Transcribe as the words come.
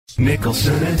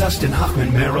Nicholson and Dustin Hoffman,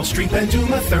 Meryl Streep and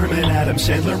Uma Thurman, Adam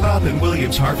Sandler, Robin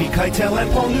Williams, Harvey Keitel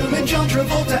and Paul Newman, John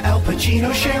Travolta, Al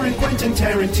Pacino, Sharon, Quentin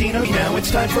Tarantino. Now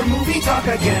it's time for Movie Talk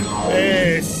again.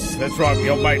 Yes, that's right, my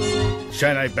old mate.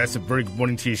 Shane Bassett, very good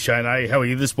morning to you, Shane. How are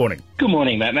you this morning? Good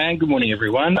morning, Matt. Good morning,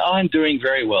 everyone. I'm doing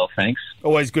very well, thanks.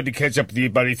 Always good to catch up with you,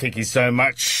 buddy. Thank you so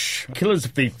much. Killers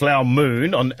of the Flower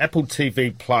Moon on Apple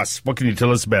TV+. What can you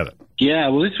tell us about it? Yeah,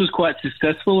 well, this was quite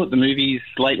successful at the movies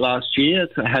late last year.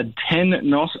 It had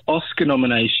 10 Oscar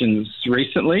nominations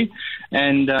recently,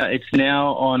 and it's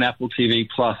now on Apple TV+.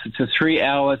 It's a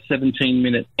 3-hour,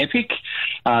 17-minute epic.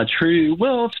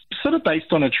 It's sort of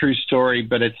based on a true story,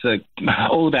 but it's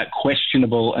all about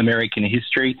questionable American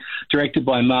history. Directed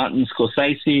by Martin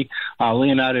Scorsese,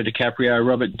 Leonardo DiCaprio,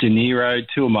 Robert De Niro,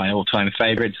 two of my all-time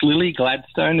favourites. Lily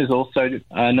Gladstone is also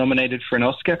nominated for an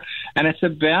Oscar, and it's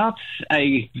about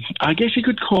I guess you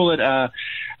could call it a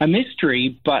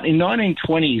mystery, but in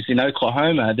 1920s in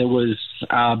Oklahoma, there was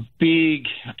a big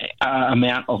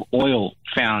amount of oil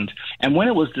found. And when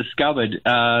it was discovered,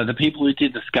 the people who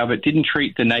did discover it didn't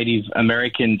treat the Native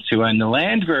Americans who owned the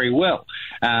land very well.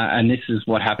 And this is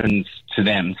what happens to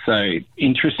them. So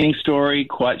interesting story,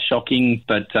 quite shocking,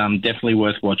 but definitely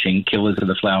worth watching. Killers of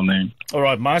the Flower Moon. All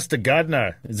right, Master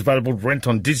Gardener is available to rent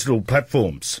on digital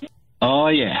platforms. Oh,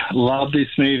 yeah. Love this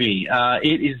movie.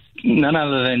 It is none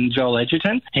other than Joel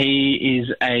Edgerton. He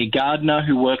is a gardener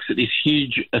who works at this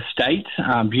huge estate,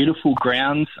 beautiful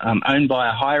grounds, owned by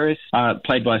a heiress,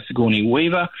 played by Sigourney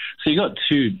Weaver. So you got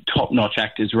two top-notch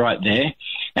actors right there.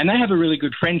 And they have a really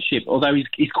good friendship, although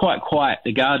he's quite quiet,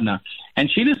 the gardener. And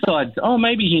she decides,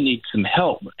 maybe he needs some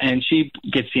help. And she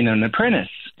gets in an apprentice.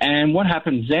 And what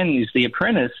happens then is the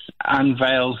apprentice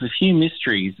unveils a few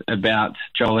mysteries about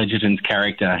Joel Edgerton's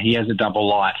character. He has a double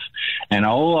life. And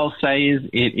all I'll say is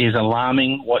it is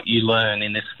alarming what you learn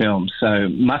in this film. So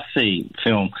must-see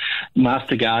film.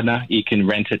 Master Gardener, you can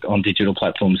rent it on digital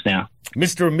platforms now.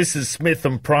 Mr. and Mrs. Smith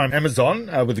on Prime Amazon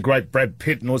with the great Brad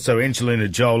Pitt and also Angelina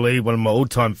Jolie, one of my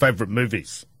all-time favourite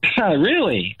movies.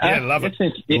 Really? Yeah, love it.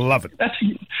 Love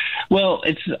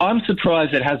it. I'm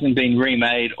surprised it hasn't been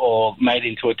remade or made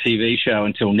into a TV show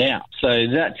until now. So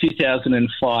that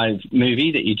 2005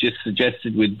 movie that you just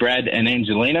suggested with Brad and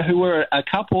Angelina, who were a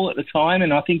couple at the time,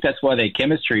 and I think that's why their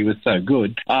chemistry was so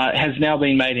good, has now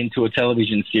been made into a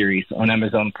television series on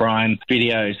Amazon Prime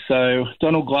Video. So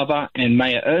Donald Glover and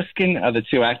Maya Erskine are the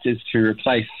two actors to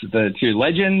replace the two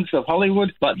legends of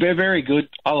Hollywood, but they're very good.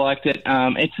 I liked it.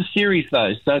 It's a series,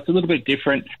 though, so it's a little bit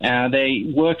different.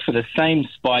 They work for the same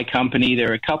spy company. There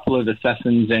are a couple of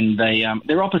assassins, and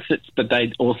they're opposites, but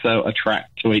they also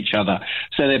attract to each other.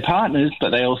 So they're partners,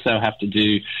 but they also have to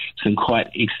do some quite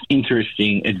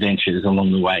interesting adventures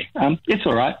along the way. It's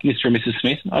all right, Mr. and Mrs.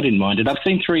 Smith. I didn't mind it. I've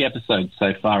seen 3 episodes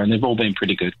so far, and they've all been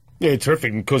pretty good. Yeah,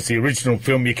 terrific. And of course, the original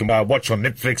film you can watch on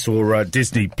Netflix or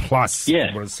Disney Plus. Yeah.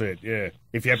 I want to see it, yeah.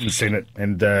 If you haven't seen it.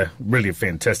 And really a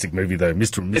fantastic movie, though,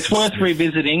 Mr. and Mrs. It's worth Smith.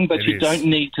 revisiting, but you don't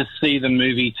need to see the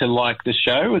movie to like the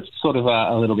show. It's sort of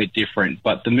a little bit different.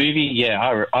 But the movie, yeah,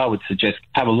 I would suggest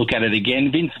have a look at it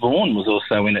again. Vince Vaughn was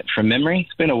also in it from memory.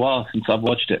 It's been a while since I've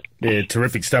watched it. Yeah,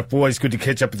 terrific stuff. Always good to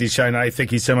catch up with you, Shane.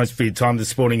 Thank you so much for your time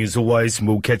this morning, as always, and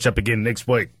we'll catch up again next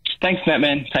week. Thanks, Matt,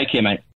 man. Take care, mate.